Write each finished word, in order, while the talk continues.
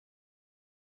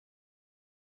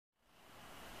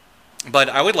But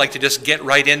I would like to just get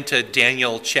right into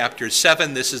Daniel chapter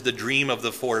 7. This is the dream of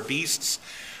the four beasts.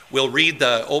 We'll read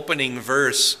the opening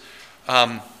verse,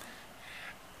 and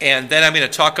then I'm going to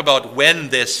talk about when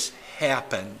this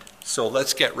happened. So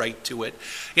let's get right to it.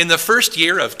 In the first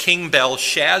year of King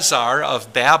Belshazzar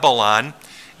of Babylon,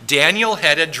 Daniel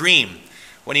had a dream.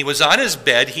 When he was on his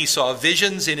bed, he saw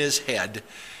visions in his head,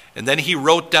 and then he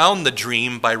wrote down the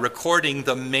dream by recording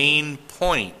the main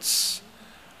points.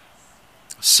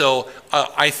 So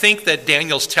I think that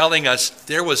Daniel's telling us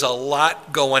there was a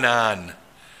lot going on.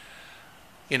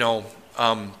 You know,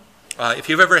 if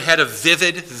you've ever had a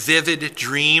vivid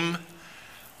dream,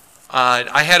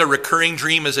 I had a recurring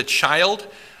dream as a child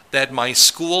that my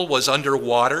school was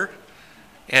underwater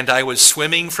and I was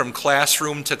swimming from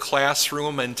classroom to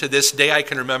classroom, and to this day I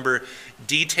can remember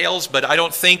details, but I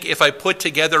don't think if I put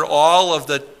together all of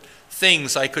the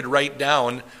things I could write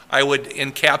down, I would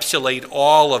encapsulate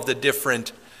all of the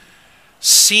different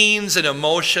scenes and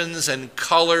emotions and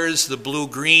colors, the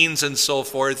blue-greens and so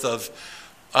forth of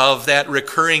that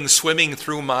recurring swimming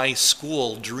through my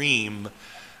school dream.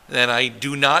 And I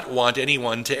do not want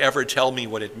anyone to ever tell me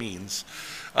what it means.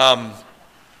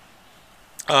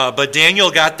 But Daniel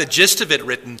got the gist of it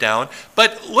written down.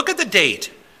 But look at the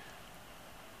date.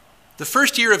 The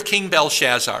first year of King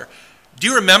Belshazzar. Do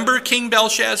you remember King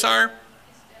Belshazzar?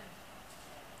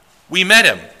 We met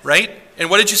him, right? And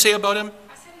what did you say about him?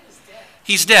 I said he was dead.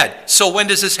 He's dead. So when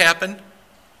does this happen?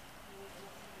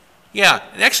 Yeah,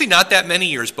 and actually not that many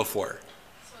years before.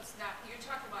 So it's not, you're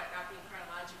talking about it not being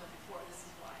chronological before, this is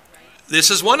why, right?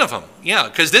 This is one of them, yeah,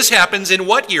 because this happens in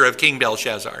what year of King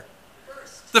Belshazzar?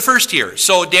 The first year.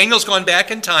 So Daniel's gone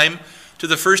back in time to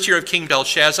the first year of King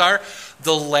Belshazzar.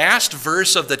 The last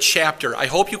verse of the chapter, I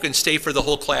hope you can stay for the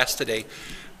whole class today,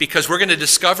 because we're going to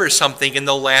discover something in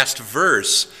the last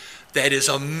verse that is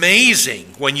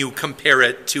amazing when you compare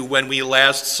it to when we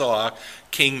last saw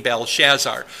King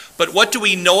Belshazzar. But what do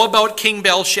we know about King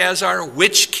Belshazzar?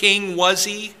 Which king was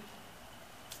he?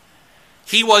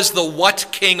 He was the what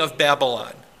king of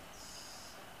Babylon?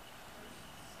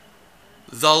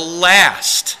 The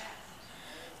last.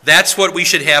 That's what we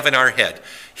should have in our head.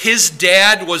 His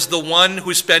dad was the one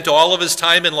who spent all of his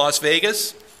time in Las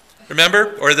Vegas,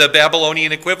 remember? Or the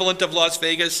Babylonian equivalent of Las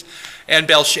Vegas. And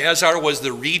Belshazzar was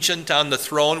the regent on the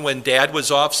throne when dad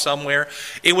was off somewhere.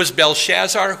 It was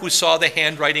Belshazzar who saw the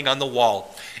handwriting on the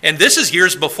wall. And this is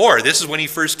years before. This is when he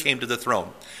first came to the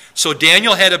throne. So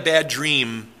Daniel had a bad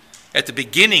dream at the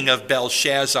beginning of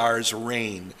Belshazzar's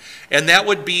reign. And that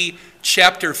would be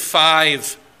chapter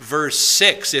 5, verse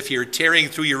 6, if you're tearing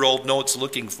through your old notes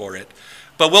looking for it.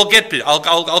 But we'll get to it.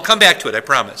 I'll come back to it, I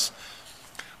promise.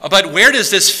 But where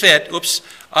does this fit?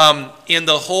 In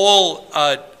the whole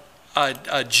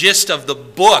gist of the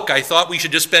book, I thought we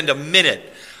should just spend a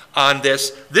minute on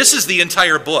this. This is the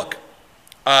entire book,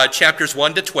 chapters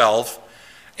 1 to 12,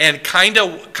 and kind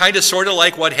of sort of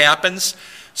like what happens.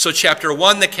 So chapter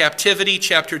 1, the captivity.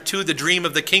 Chapter 2, the dream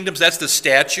of the kingdoms. That's the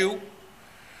statue.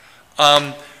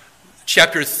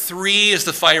 Chapter 3 is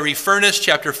the fiery furnace.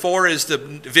 Chapter 4 is the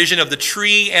vision of the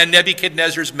tree and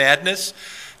Nebuchadnezzar's madness.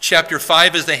 Chapter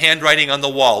 5 is the handwriting on the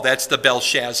wall. That's the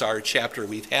Belshazzar chapter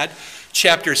we've had.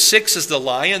 Chapter 6 is the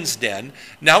lion's den.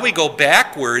 Now we go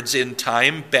backwards in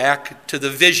time, back to the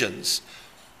visions.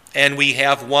 And we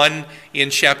have one in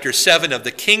chapter 7 of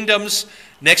the kingdoms.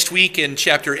 Next week in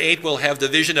chapter 8, we'll have the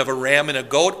vision of a ram and a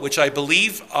goat, which I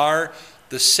believe are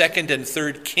the second and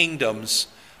third kingdoms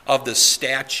of the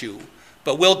statue.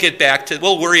 But we'll get back to,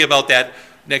 we'll worry about that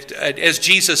next. As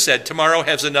Jesus said,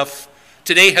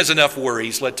 today has enough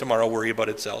worries, let tomorrow worry about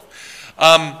itself.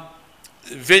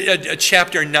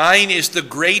 Chapter 9 is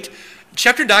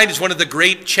one of the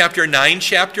great chapter 9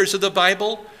 chapters of the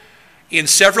Bible. In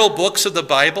several books of the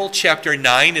Bible, chapter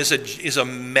 9 is a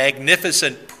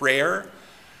magnificent prayer.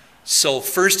 So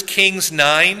 1 Kings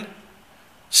 9,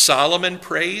 Solomon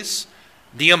prays.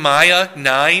 Nehemiah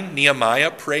 9,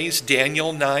 Nehemiah prays.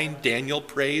 Daniel 9, Daniel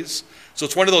prays. So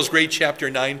it's one of those great chapter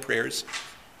 9 prayers.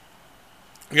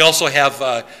 We also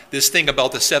have this thing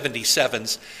about the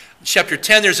 77s. In chapter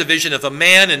 10, there's a vision of a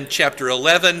man. In chapter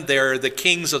 11, there are the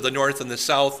kings of the north and the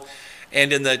south.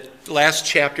 And in the last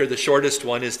chapter, the shortest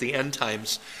one, is the end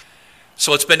times.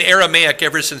 So it's been Aramaic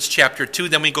ever since chapter 2.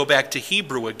 Then we go back to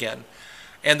Hebrew again.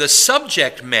 And the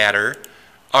subject matter,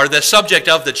 or the subject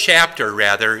of the chapter,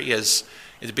 rather, is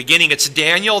in the beginning it's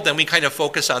Daniel. Then we kind of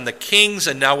focus on the kings,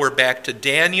 and now we're back to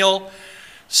Daniel.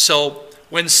 So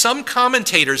when some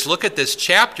commentators look at this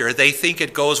chapter, they think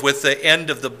it goes with the end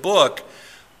of the book.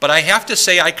 But I have to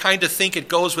say, I kind of think it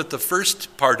goes with the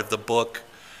first part of the book,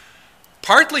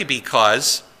 partly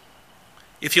because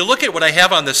if you look at what I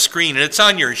have on the screen, and it's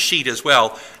on your sheet as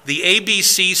well, the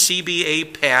ABC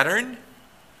CBA pattern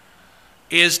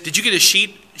is, did you get a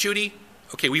sheet, Judy?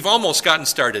 Okay, we've almost gotten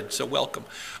started, so welcome.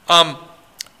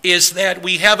 Is that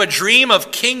we have a dream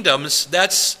of kingdoms,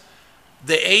 that's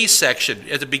the A section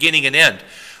at the beginning and end.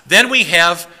 Then we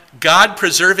have God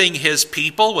preserving his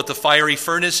people with the fiery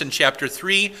furnace in chapter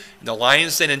 3, and the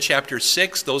lion's den in chapter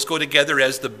 6. Those go together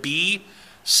as the B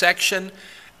section.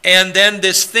 And then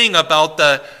this thing about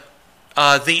the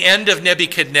end of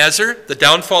Nebuchadnezzar, the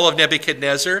downfall of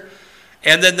Nebuchadnezzar,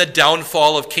 and then the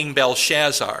downfall of King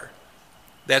Belshazzar.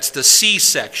 That's the C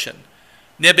section.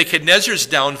 Nebuchadnezzar's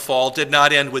downfall did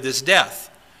not end with his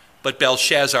death, but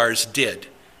Belshazzar's did.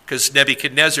 Because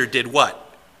Nebuchadnezzar did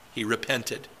what? He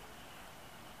repented.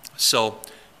 So,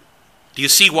 do you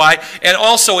see why? And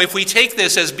also, if we take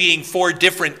this as being 4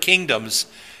 different kingdoms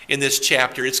in this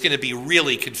chapter, it's going to be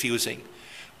really confusing.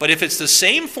 But if it's the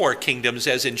same 4 kingdoms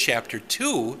as in chapter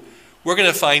 2, we're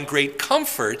going to find great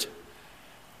comfort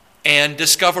and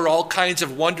discover all kinds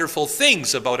of wonderful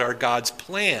things about our God's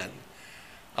plan.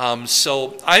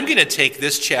 So I'm going to take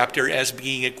this chapter as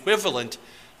being equivalent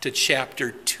to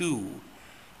chapter 2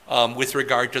 with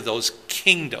regard to those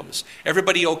kingdoms.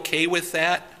 Everybody okay with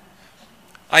that?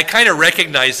 I kind of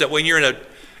recognize that when you're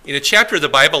in a chapter of the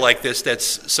Bible like this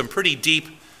that's some pretty deep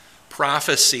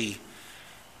prophecy,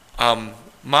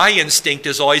 my instinct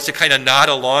is always to kind of nod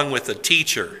along with the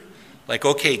teacher. Like,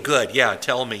 okay, good, yeah,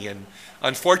 tell me. And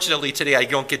unfortunately today I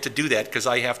don't get to do that because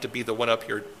I have to be the one up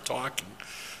here talking.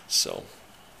 So,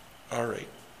 all right.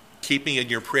 Keep me in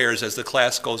your prayers as the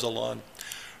class goes along.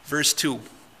 Verse 2,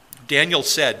 Daniel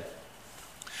said,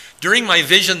 "During my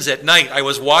visions at night I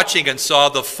was watching and saw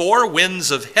the 4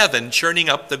 winds of heaven churning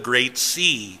up the great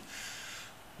sea."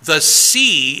 The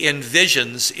sea in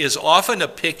visions is often a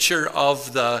picture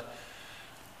of the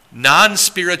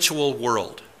non-spiritual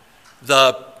world,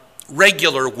 the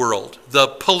regular world, the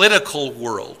political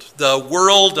world, the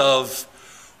world of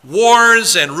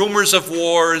wars and rumors of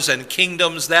wars and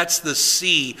kingdoms. That's the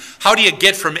sea. How do you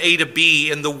get from A to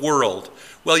B in the world?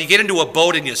 Well, you get into a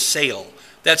boat and you sail.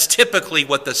 That's typically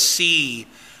what the sea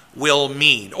will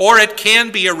mean. Or it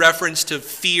can be a reference to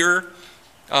fear.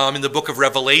 In the book of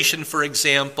Revelation, for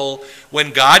example,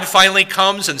 when God finally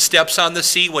comes and steps on the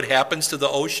sea, what happens to the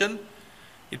ocean?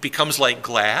 It becomes like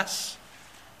glass.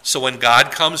 So when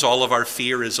God comes, all of our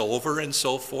fear is over and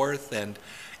so forth. And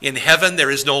in heaven,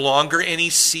 there is no longer any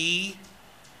sea.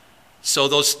 So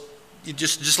you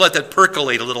just let that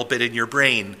percolate a little bit in your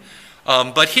brain.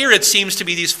 But here it seems to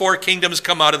be these 4 kingdoms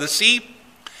come out of the sea.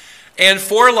 And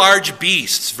 4 large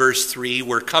beasts, verse 3,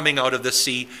 were coming out of the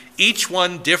sea, each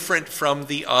one different from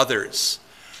the others.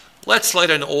 Let's let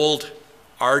an old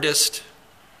artist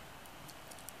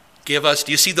give us,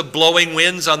 do you see the blowing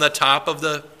winds on the top of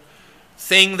the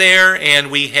thing there? And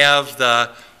we have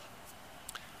the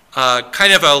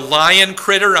kind of a lion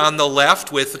critter on the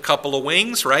left with a couple of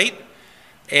wings, right?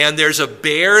 And there's a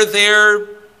bear there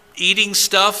eating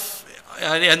stuff.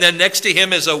 And then next to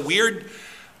him is a weird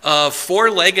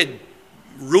 4-legged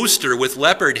rooster with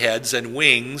leopard heads and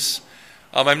wings.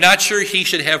 I'm not sure he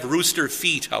should have rooster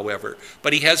feet, however,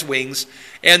 but he has wings.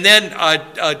 And then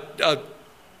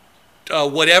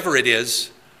whatever it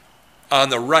is on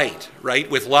the right,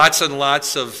 with lots and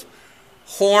lots of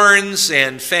horns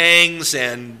and fangs,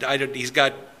 and he's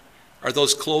got, are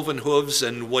those cloven hooves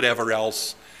and whatever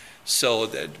else. So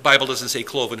the Bible doesn't say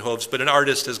cloven hooves, but an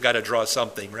artist has got to draw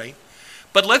something, right?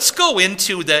 But let's go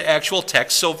into the actual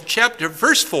text. So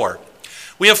verse 4.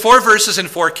 We have 4 verses and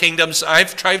 4 kingdoms.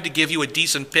 I've tried to give you a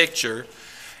decent picture.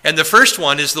 And the first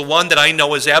one is the one that I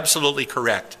know is absolutely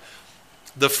correct.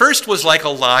 The first was like a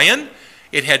lion.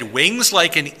 It had wings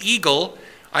like an eagle.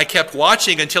 I kept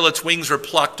watching until its wings were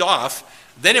plucked off.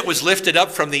 Then it was lifted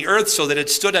up from the earth so that it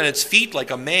stood on its feet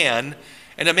like a man,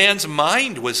 and a man's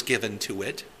mind was given to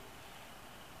it.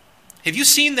 Have you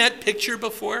seen that picture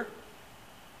before?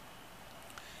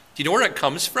 Do you know where it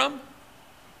comes from?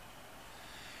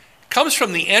 It comes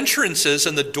from the entrances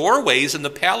and the doorways and the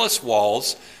palace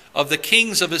walls of the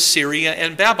kings of Assyria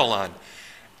and Babylon.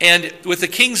 And with the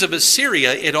kings of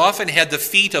Assyria, it often had the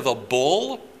feet of a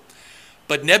bull,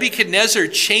 but Nebuchadnezzar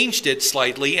changed it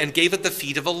slightly and gave it the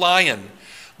feet of a lion.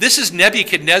 This is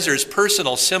Nebuchadnezzar's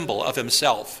personal symbol of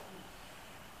himself.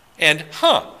 And,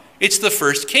 it's the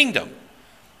first kingdom. Do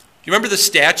you remember the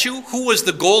statue? Who was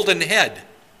the golden head?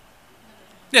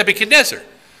 Nebuchadnezzar.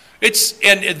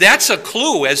 And that's a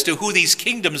clue as to who these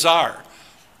kingdoms are.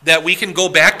 That we can go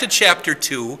back to chapter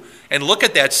 2 and look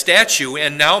at that statue,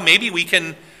 and now maybe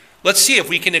let's see if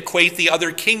we can equate the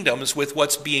other kingdoms with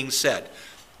what's being said.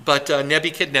 But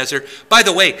Nebuchadnezzar, by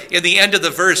the way, in the end of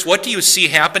the verse, what do you see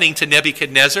happening to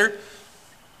Nebuchadnezzar?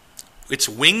 Its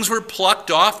wings were plucked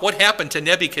off. What happened to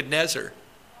Nebuchadnezzar?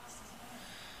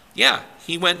 Yeah,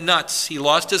 he went nuts. He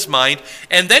lost his mind.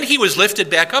 And then he was lifted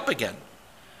back up again.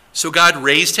 So God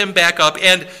raised him back up.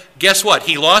 And guess what?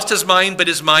 He lost his mind, but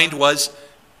his mind was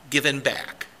given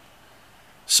back.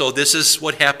 So this is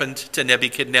what happened to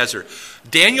Nebuchadnezzar.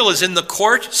 Daniel is in the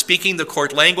court, speaking the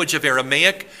court language of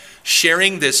Aramaic,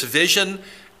 sharing this vision,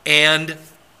 and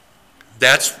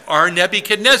that's our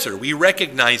Nebuchadnezzar. We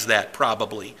recognize that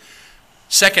probably.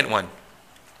 Second one.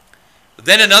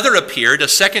 Then another appeared, a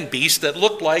second beast that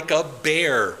looked like a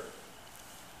bear.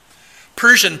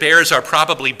 Persian bears are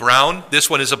probably brown. This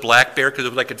one is a black bear because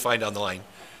of what I could find on the line.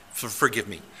 Forgive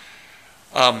me.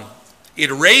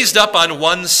 It raised up on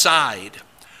one side.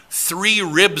 3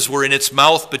 ribs were in its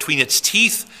mouth between its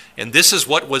teeth, and this is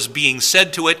what was being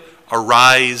said to it: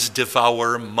 arise,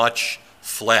 devour much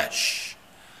flesh.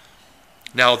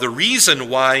 Now, the reason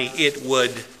why it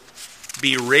would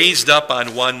be raised up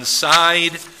on one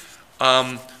side,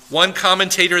 one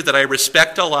commentator that I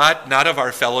respect a lot, not of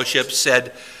our fellowship,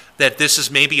 said that this is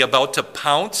maybe about to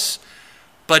pounce.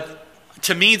 But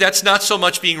to me, that's not so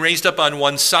much being raised up on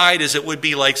one side as it would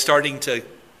be like starting to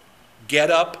get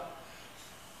up.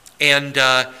 And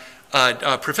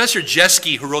Professor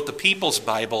Jeske, who wrote the People's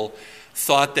Bible,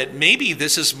 thought that maybe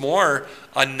this is more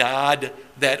a nod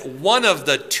that one of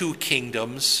the 2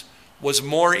 kingdoms was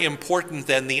more important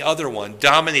than the other one,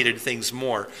 dominated things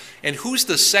more. And who's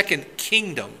the second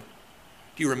kingdom?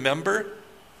 Do you remember?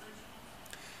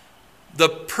 The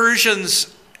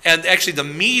Persians, and actually the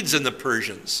Medes and the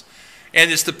Persians.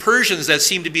 And it's the Persians that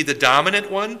seem to be the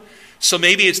dominant one. So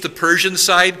maybe it's the Persian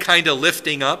side kind of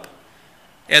lifting up,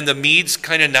 and the Medes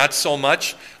kind of not so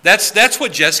much. That's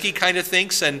what Jeske kind of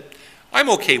thinks, and I'm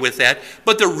okay with that.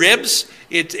 But the ribs,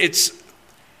 it's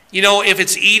you know, if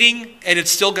it's eating and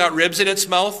it's still got ribs in its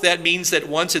mouth, that means that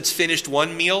once it's finished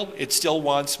one meal, it still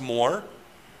wants more,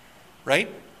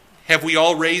 right? Have we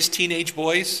all raised teenage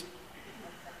boys?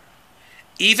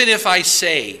 Even if I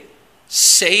say,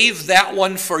 save that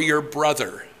one for your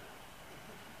brother,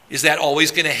 is that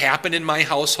always going to happen in my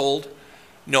household?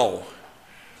 No.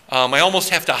 I almost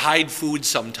have to hide food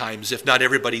sometimes if not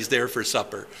everybody's there for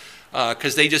supper,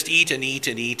 because they just eat and eat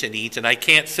and eat and eat, and I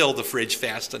can't fill the fridge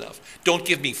fast enough. Don't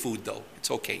give me food, though.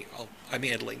 It's okay. I'm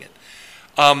handling it.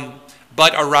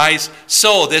 But arise.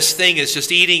 So this thing is just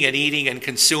eating and eating and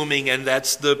consuming, and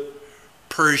that's the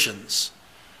Persians.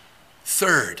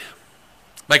 Third.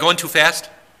 Am I going too fast?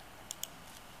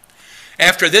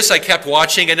 After this I kept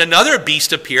watching, and another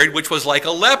beast appeared, which was like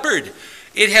a leopard.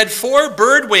 It had 4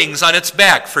 bird wings on its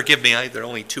back. Forgive me, there are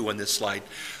only 2 on this slide.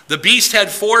 The beast had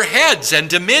 4 heads, and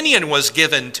dominion was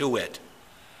given to it.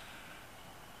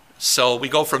 So we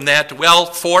go from that to,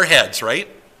 4 heads, right?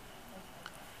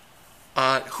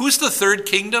 Who's the third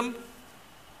kingdom?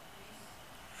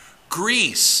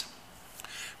 Greece.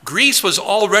 Greece was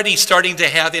already starting to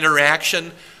have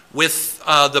interaction with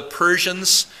the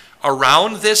Persians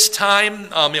around this time.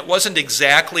 It wasn't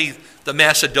exactly the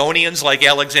Macedonians like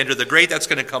Alexander the Great. That's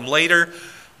going to come later.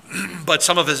 But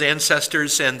some of his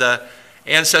ancestors and the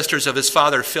ancestors of his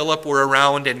father Philip were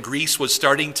around, and Greece was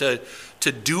starting to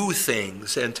do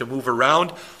things and to move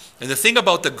around. And the thing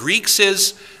about the Greeks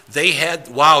is they had,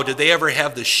 did they ever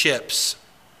have the ships?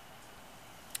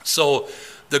 So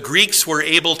the Greeks were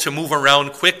able to move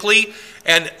around quickly.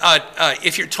 And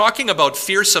if you're talking about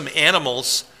fearsome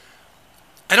animals,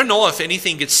 I don't know if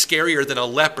anything gets scarier than a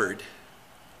leopard.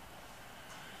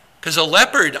 Because a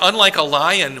leopard, unlike a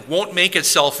lion, won't make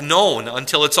itself known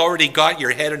until it's already got your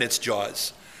head in its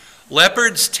jaws.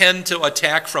 Leopards tend to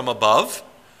attack from above.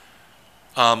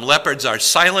 Leopards are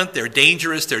silent, they're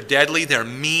dangerous, they're deadly, they're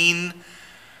mean.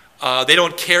 They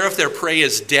don't care if their prey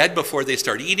is dead before they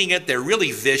start eating it. They're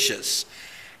really vicious.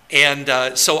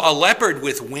 And so a leopard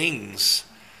with wings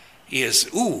is,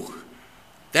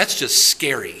 that's just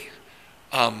scary.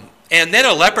 And then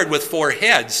a leopard with 4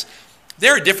 heads.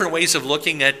 There are different ways of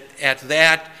looking at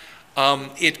that.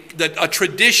 A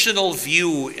traditional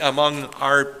view among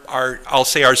our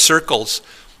circles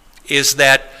is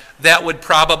that would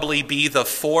probably be the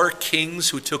 4 kings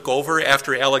who took over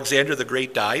after Alexander the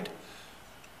Great died.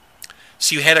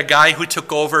 So you had a guy who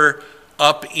took over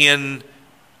up in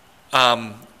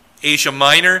Asia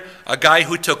Minor, a guy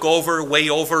who took over way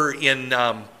over in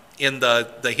the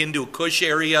Hindu Kush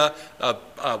area.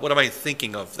 What am I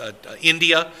thinking of?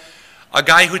 India. A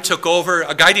guy who took over,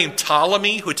 a guy named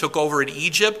Ptolemy who took over in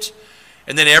Egypt.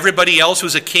 And then everybody else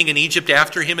who's a king in Egypt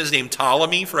after him is named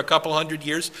Ptolemy for a couple hundred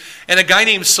years. And a guy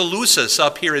named Seleucus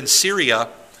up here in Syria,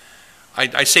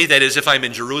 I say that as if I'm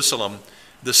in Jerusalem.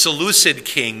 The Seleucid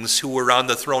kings who were on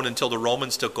the throne until the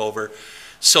Romans took over.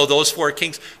 So those 4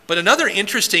 kings. But another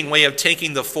interesting way of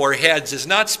taking the 4 heads is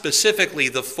not specifically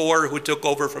the 4 who took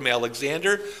over from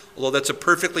Alexander, although that's a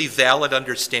perfectly valid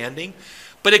understanding.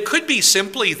 But it could be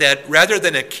simply that rather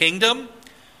than a kingdom,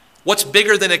 what's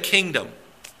bigger than a kingdom?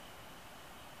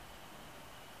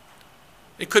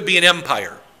 It could be an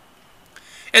empire.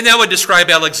 And that would describe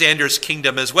Alexander's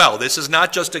kingdom as well. This is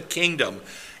not just a kingdom.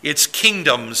 It's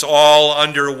kingdoms all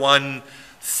under one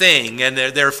thing, and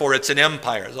therefore it's an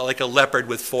empire, like a leopard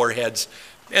with 4 heads.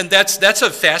 And that's a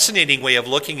fascinating way of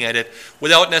looking at it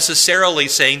without necessarily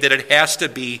saying that it has to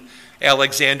be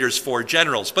Alexander's 4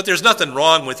 generals. But there's nothing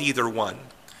wrong with either one.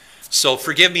 So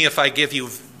forgive me if I give you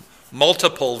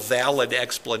multiple valid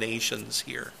explanations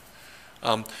here.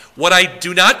 What I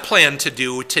do not plan to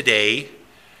do today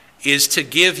is to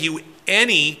give you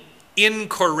any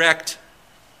incorrect,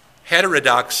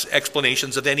 heterodox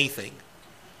explanations of anything.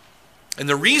 And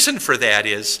the reason for that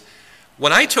is,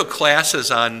 when I took classes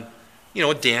on,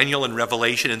 Daniel and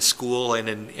Revelation in school and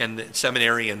in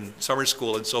seminary and summer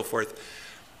school and so forth,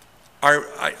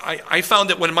 I found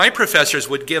that when my professors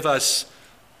would give us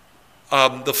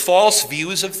the false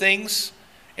views of things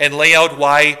and lay out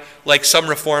why, like some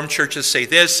Reformed churches say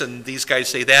this and these guys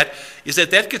say that, is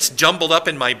that gets jumbled up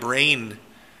in my brain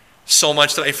so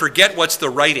much that I forget what's the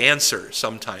right answer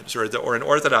sometimes, or an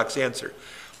orthodox answer.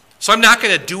 So I'm not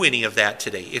going to do any of that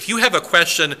today. If you have a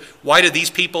question, why do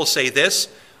these people say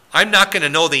this? I'm not going to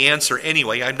know the answer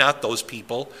anyway. I'm not those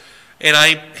people. And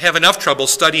I have enough trouble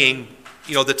studying,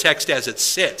 the text as it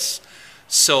sits.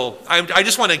 So I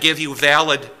just want to give you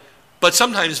valid, but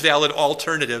sometimes valid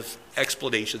alternative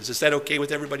explanations. Is that okay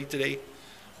with everybody today?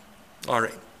 All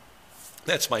right.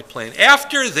 That's my plan.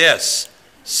 After this,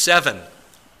 7,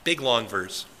 big long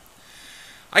verse.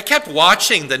 I kept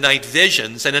watching the night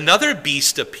visions, and another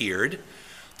beast appeared.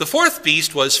 The 4th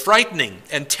beast was frightening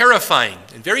and terrifying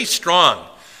and very strong.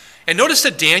 And notice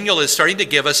that Daniel is starting to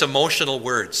give us emotional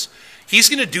words. He's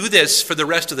going to do this for the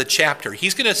rest of the chapter.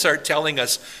 He's going to start telling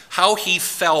us how he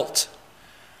felt,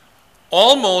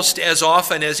 almost as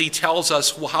often as he tells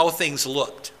us how things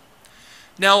looked.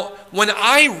 Now, when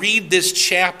I read this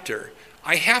chapter,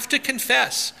 I have to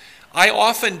confess, I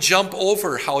often jump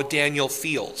over how Daniel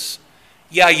feels.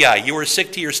 Yeah, you were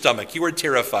sick to your stomach. You were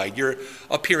terrified. Your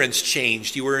appearance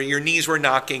changed. Your knees were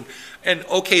knocking. And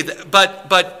okay,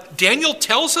 but Daniel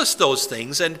tells us those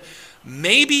things, and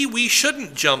maybe we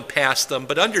shouldn't jump past them,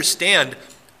 but understand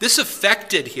this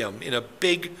affected him in a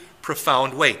big,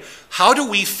 profound way. How do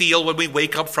we feel when we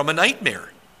wake up from a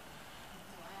nightmare?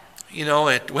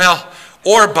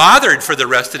 Or bothered for the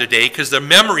rest of the day because the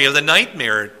memory of the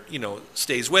nightmare,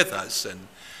 stays with us. And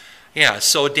yeah,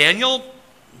 so Daniel,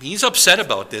 he's upset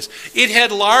about this. It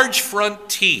had large front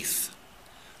teeth,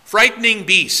 frightening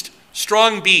beast,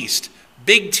 strong beast,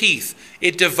 big teeth.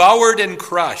 It devoured and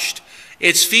crushed.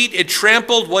 Its feet, it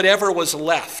trampled whatever was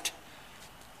left.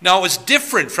 Now it was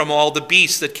different from all the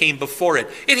beasts that came before it.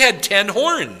 It had 10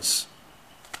 horns.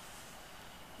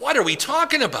 What are we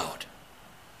talking about?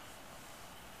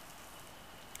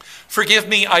 Forgive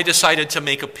me, I decided to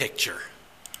make a picture.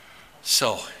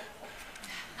 So,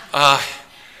 I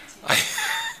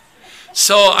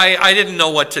didn't know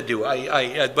what to do.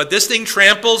 But this thing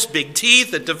tramples, big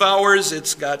teeth, it devours,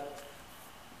 it's got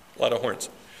a lot of horns.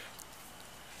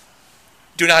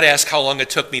 Do not ask how long it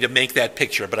took me to make that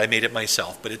picture, but I made it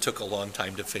myself. But it took a long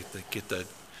time to get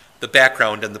the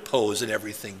background and the pose and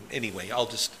everything. Anyway,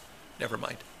 never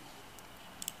mind.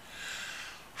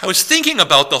 I was thinking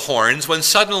about the horns when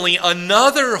suddenly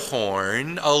another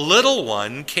horn, a little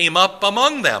one, came up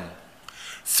among them.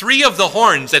 3 of the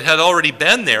horns that had already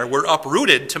been there were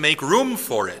uprooted to make room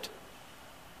for it.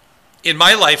 In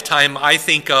my lifetime, I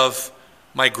think of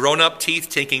my grown-up teeth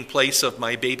taking place of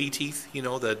my baby teeth.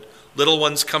 The little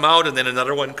ones come out and then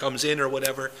another one comes in or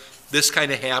whatever. This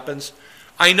kind of happens.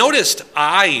 I noticed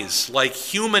eyes, like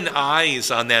human eyes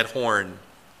on that horn.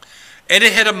 And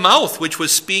it had a mouth which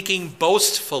was speaking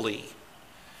boastfully.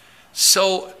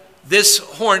 So this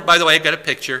horn, by the way, I got a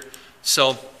picture.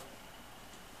 So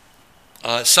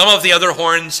some of the other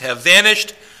horns have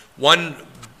vanished. One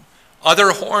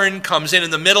other horn comes in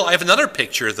the middle. I have another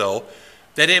picture, though,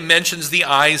 that it mentions the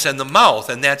eyes and the mouth.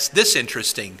 And that's this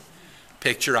interesting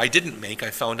picture I didn't make, I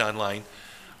found online.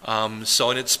 And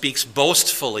it speaks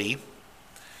boastfully.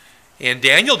 And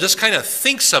Daniel just kind of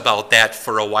thinks about that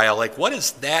for a while. Like, what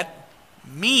does that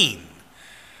mean?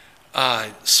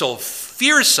 So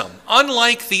fearsome,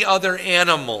 unlike the other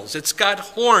animals. It's got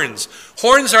horns.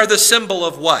 Horns are the symbol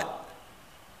of what?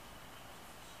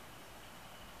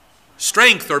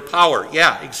 Strength or power.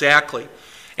 Yeah, exactly.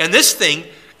 And this thing,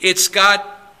 it's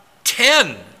got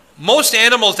 10. Most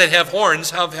animals that have horns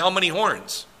have how many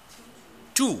horns?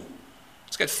 2.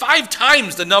 It's got 5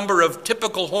 times the number of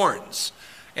typical horns.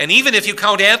 And even if you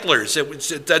count antlers,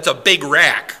 that's a big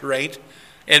rack, right?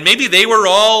 And maybe they were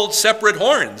all separate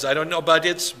horns. I don't know, but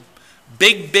it's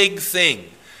big, big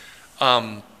thing.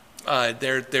 There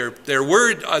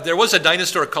was a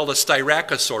dinosaur called a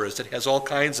Styracosaurus that has all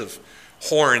kinds of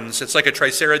horns. It's like a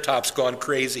Triceratops gone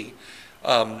crazy.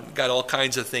 Got all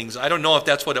kinds of things. I don't know if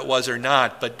that's what it was or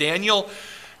not, but Daniel's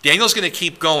going to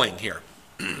keep going here.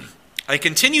 I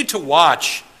continued to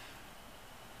watch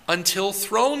until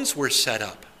thrones were set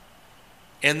up,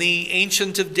 and the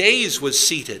Ancient of Days was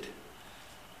seated.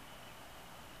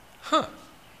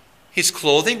 His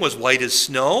clothing was white as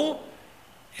snow,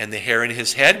 and the hair in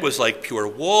his head was like pure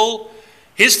wool.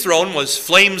 His throne was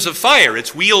flames of fire.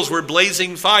 Its wheels were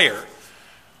blazing fire.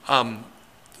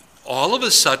 All of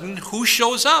a sudden, who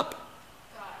shows up?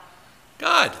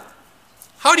 God.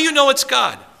 How do you know it's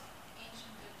God?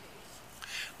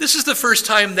 This is the first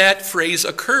time that phrase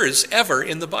occurs ever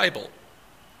in the Bible.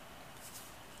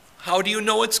 How do you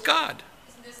know it's God?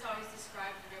 Isn't this how he's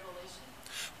described in Revelation?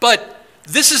 But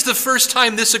this is the first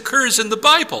time this occurs in the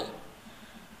Bible.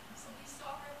 So we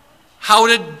saw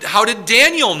Revelation. How did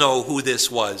Daniel know who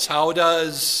this was? How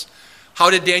did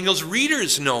Daniel's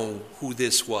readers know who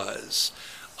this was?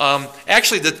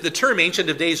 Actually, the term Ancient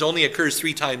of Days only occurs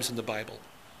 3 times in the Bible.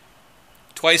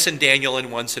 Twice in Daniel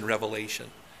and once in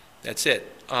Revelation. That's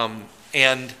it. But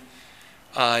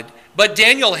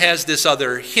Daniel has this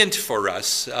other hint for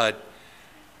us.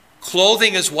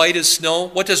 Clothing is white as snow.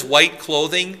 What does white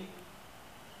clothing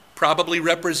probably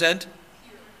represent?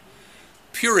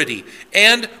 Purity.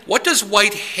 And what does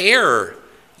white hair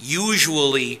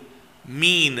usually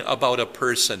mean about a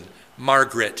person?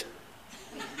 Margaret.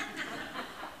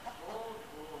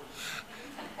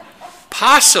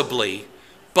 Possibly,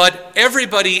 but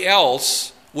everybody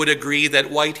else would agree that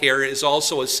white hair is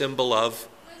also a symbol of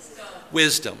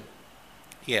wisdom.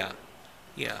 Yeah.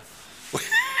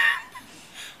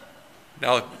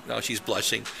 Now she's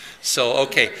blushing. So,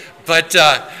 okay. But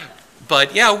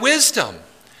yeah, wisdom.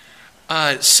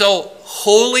 So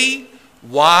holy,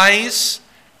 wise,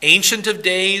 Ancient of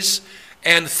Days,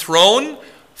 and throne,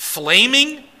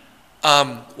 flaming.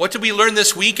 What did we learn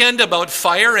this weekend about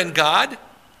fire and God?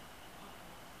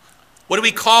 What do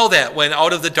we call that when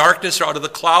out of the darkness or out of the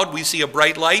cloud we see a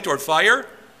bright light or fire?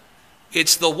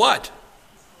 It's the what?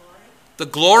 The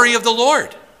glory of the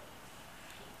Lord.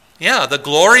 Yeah, the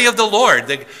glory of the Lord.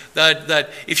 That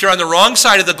if you're on the wrong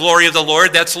side of the glory of the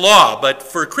Lord, that's law. But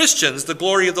for Christians, the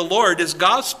glory of the Lord is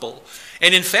gospel.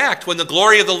 And in fact, when the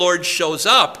glory of the Lord shows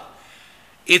up,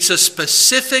 it's a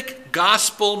specific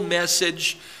gospel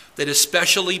message that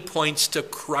especially points to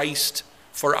Christ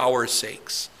for our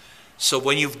sakes. So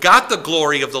when you've got the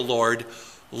glory of the Lord,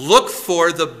 look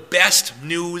for the best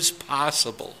news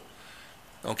possible.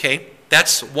 Okay?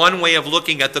 That's one way of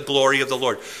looking at the glory of the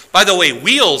Lord. By the way,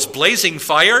 wheels, blazing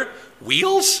fire,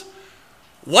 wheels?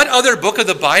 What other book of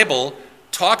the Bible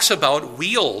talks about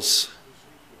wheels?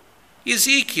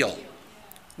 Ezekiel.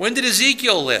 When did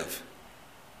Ezekiel live?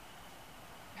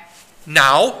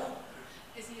 Now?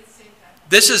 Is he at the same time?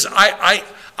 This is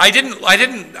I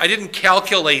didn't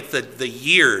calculate the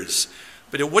years,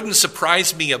 but it wouldn't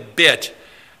surprise me a bit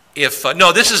if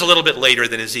no, this is a little bit later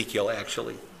than Ezekiel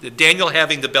actually. Daniel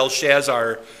having the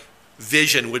Belshazzar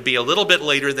vision would be a little bit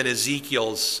later than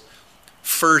Ezekiel's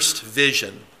first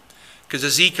vision, because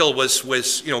Ezekiel was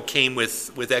came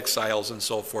with exiles and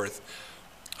so forth.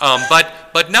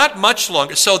 But not much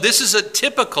longer. So this is a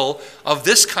typical of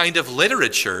this kind of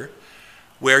literature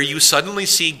where you suddenly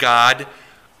see God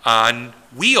on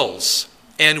wheels.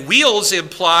 And wheels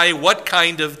imply what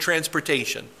kind of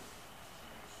transportation?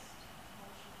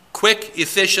 Quick,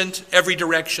 efficient, every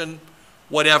direction,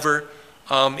 whatever.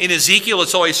 In Ezekiel,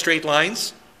 it's always straight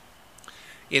lines.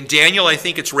 In Daniel, I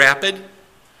think it's rapid.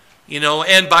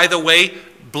 And by the way,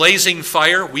 blazing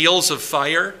fire, wheels of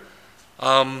fire,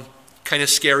 kind of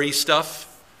scary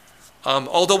stuff.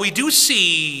 Although we do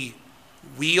see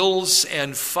wheels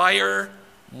and fire,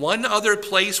 one other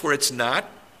place where it's not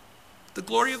the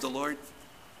glory of the Lord?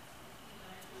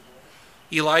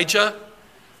 Elijah?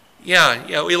 Yeah,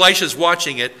 Elisha's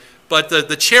watching it, but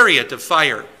the chariot of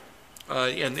fire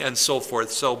and so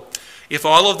forth. So if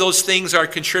all of those things are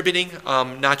contributing,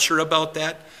 not sure about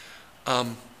that.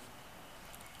 Can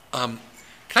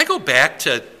I go back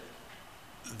to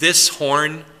this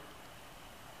horn,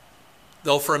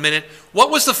 though, for a minute? What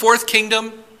was the fourth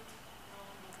kingdom?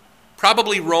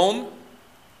 Probably Rome.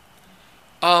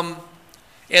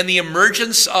 and the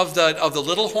emergence of the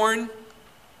little horn?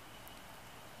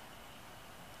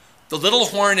 The little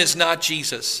horn is not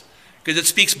Jesus, because it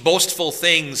speaks boastful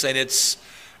things and it's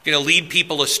going to lead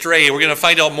people astray. We're going to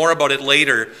find out more about it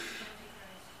later.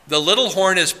 The little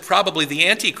horn is probably the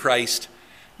Antichrist.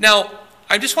 Now,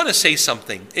 I just want to say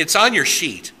something. It's on your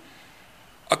sheet.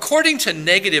 According to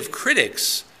negative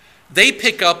critics, they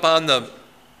pick up on the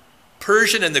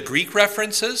Persian and the Greek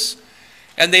references,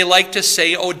 and they like to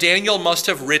say, oh, Daniel must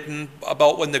have written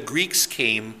about when the Greeks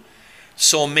came,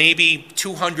 so maybe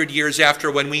 200 years after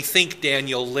when we think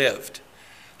Daniel lived.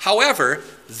 However,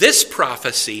 this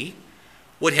prophecy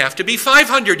would have to be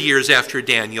 500 years after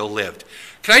Daniel lived.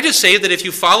 Can I just say that if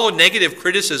you follow negative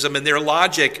criticism and their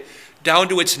logic down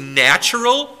to its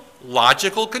natural,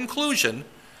 logical conclusion,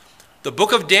 the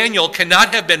book of Daniel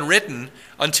cannot have been written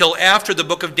until after the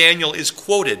book of Daniel is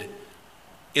quoted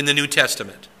in the New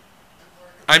Testament.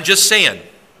 I'm just saying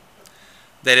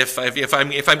that if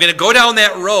I'm going to go down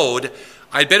that road,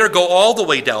 I'd better go all the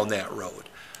way down that road.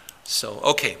 So,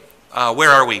 okay,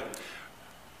 where are we?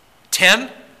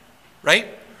 10, right?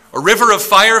 A river of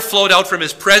fire flowed out from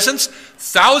his presence.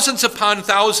 Thousands upon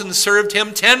thousands served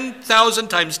him. 10,000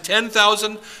 times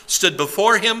 10,000 stood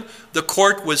before him. The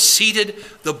court was seated.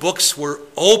 The books were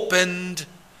opened.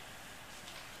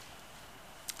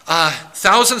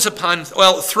 Thousands upon,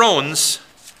 thrones.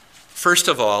 First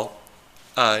of all,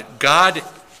 God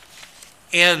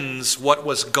ends what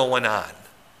was going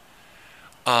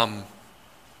on.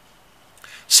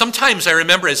 Sometimes I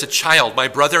remember as a child, my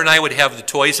brother and I would have the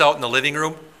toys out in the living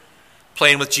room,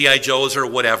 playing with G.I. Joes or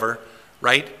whatever,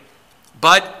 right?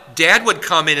 But Dad would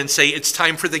come in and say, it's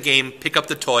time for the game, pick up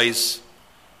the toys.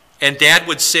 And Dad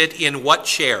would sit in what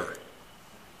chair?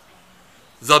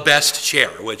 The best chair,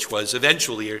 which was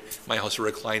eventually my house a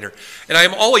recliner. And I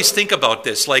always think about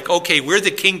this, like, okay, we're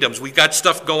the kingdoms, we've got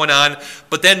stuff going on,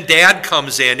 but then Dad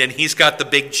comes in and he's got the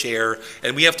big chair,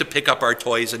 and we have to pick up our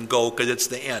toys and go because it's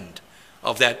the end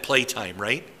of that playtime,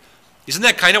 right? Isn't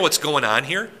that kind of what's going on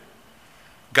here?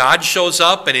 God shows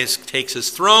up and takes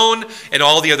his throne, and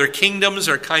all the other kingdoms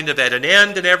are kind of at an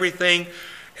end and everything.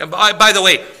 And by the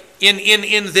way,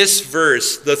 in this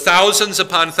verse, the thousands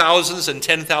upon thousands and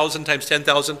 10,000 times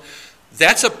 10,000,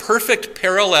 that's a perfect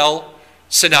parallel,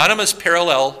 synonymous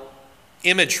parallel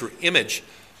image.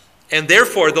 And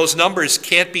therefore, those numbers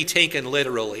can't be taken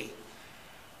literally.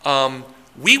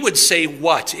 We would say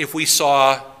what if we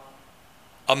saw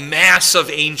a mass of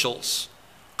angels?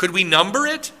 Could we number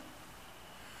it?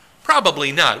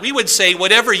 Probably not. We would say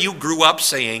whatever you grew up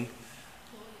saying.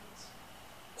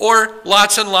 Or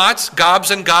lots and lots, gobs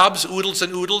and gobs, oodles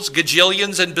and oodles,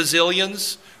 gajillions and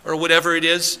bazillions, or whatever it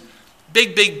is.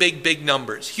 Big, big, big, big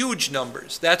numbers, huge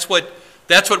numbers. That's what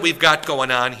we've got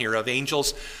going on here of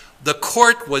angels. The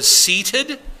court was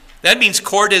seated. That means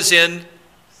court is in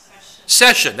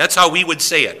session. That's how we would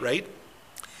say it, right?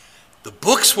 The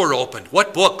books were opened.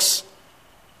 What books?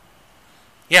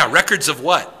 Yeah, records of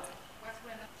what?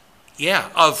 Yeah,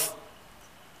 of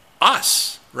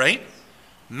us, right?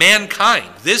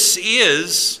 Mankind. This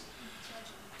is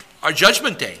our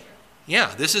judgment day.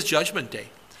 Yeah, this is judgment day.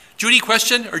 Judy,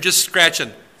 question or just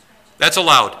scratching? That's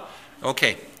allowed.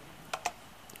 Okay.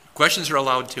 Questions are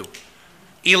allowed too.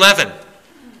 11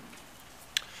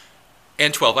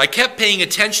 and 12. I kept paying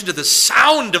attention to the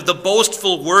sound of the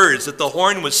boastful words that the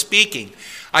horn was speaking.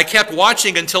 I kept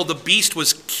watching until the beast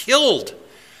was killed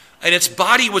and its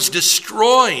body was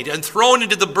destroyed and thrown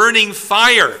into the burning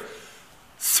fire.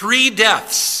 3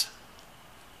 deaths.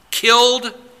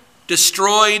 Killed,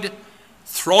 destroyed,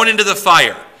 thrown into the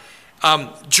fire.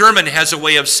 German has a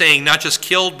way of saying not just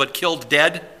killed, but killed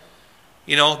dead.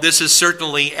 You know, this is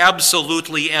certainly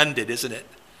absolutely ended, isn't it?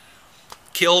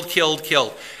 Killed, killed,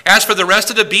 killed. As for the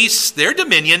rest of the beasts, their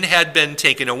dominion had been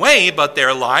taken away, but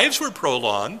their lives were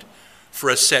prolonged for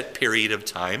a set period of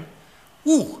time.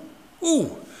 The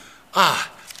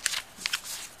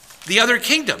other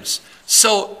kingdoms.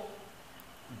 So,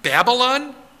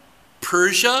 Babylon,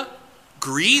 Persia,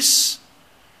 Greece,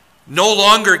 no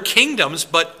longer kingdoms,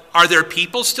 but are there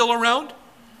people still around?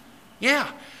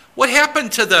 Yeah. What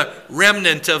happened to the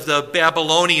remnant of the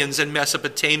Babylonians in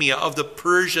Mesopotamia, of the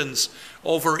Persians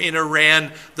over in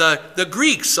Iran, the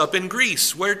Greeks up in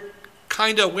Greece? Where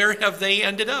have they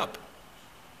ended up?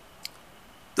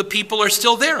 The people are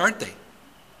still there, aren't they?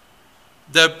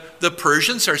 The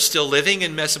Persians are still living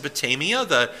in Mesopotamia.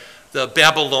 The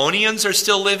Babylonians are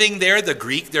still living there.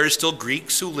 There are still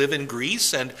Greeks who live in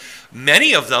Greece, and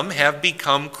many of them have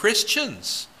become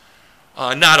Christians.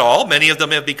 Not all. Many of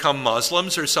them have become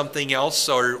Muslims or something else,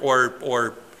 or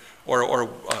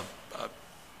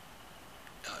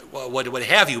what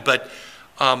have you. But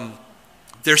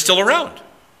they're still around.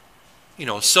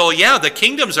 So yeah, the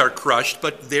kingdoms are crushed,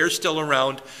 but they're still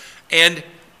around. And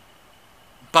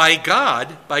by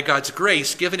God's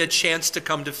grace, given a chance to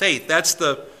come to faith. That's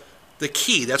the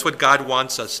key. That's what God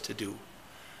wants us to do.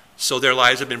 So their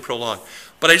lives have been prolonged.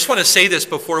 But I just want to say this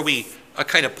before we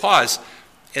kind of pause,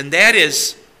 and that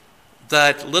is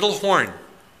that little horn,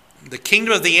 the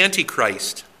kingdom of the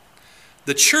Antichrist,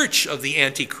 the church of the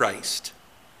Antichrist,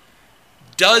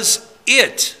 does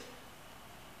it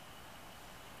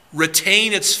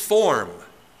retain its form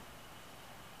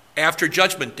after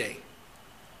Judgment Day?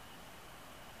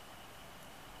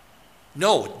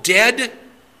 No, dead,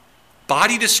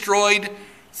 body destroyed,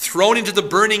 thrown into the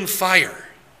burning fire.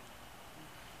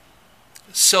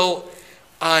 So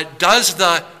does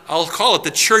I'll call it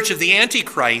the church of the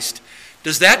Antichrist,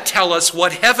 does that tell us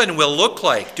what heaven will look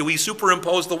like? Do we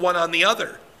superimpose the one on the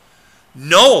other?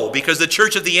 No, because the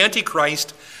church of the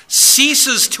Antichrist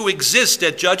ceases to exist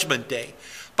at Judgment Day.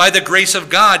 By the grace of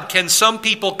God, can some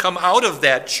people come out of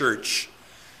that church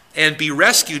and be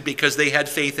rescued because they had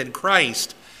faith in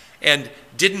Christ and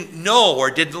didn't know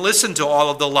or didn't listen to all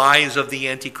of the lies of the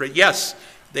Antichrist? Yes,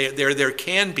 there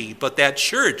can be, but that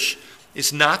church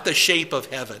is not the shape of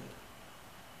heaven.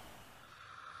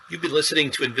 You've been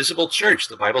listening to Invisible Church,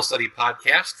 the Bible study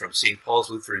podcast from St. Paul's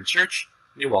Lutheran Church,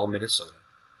 New Ulm, Minnesota.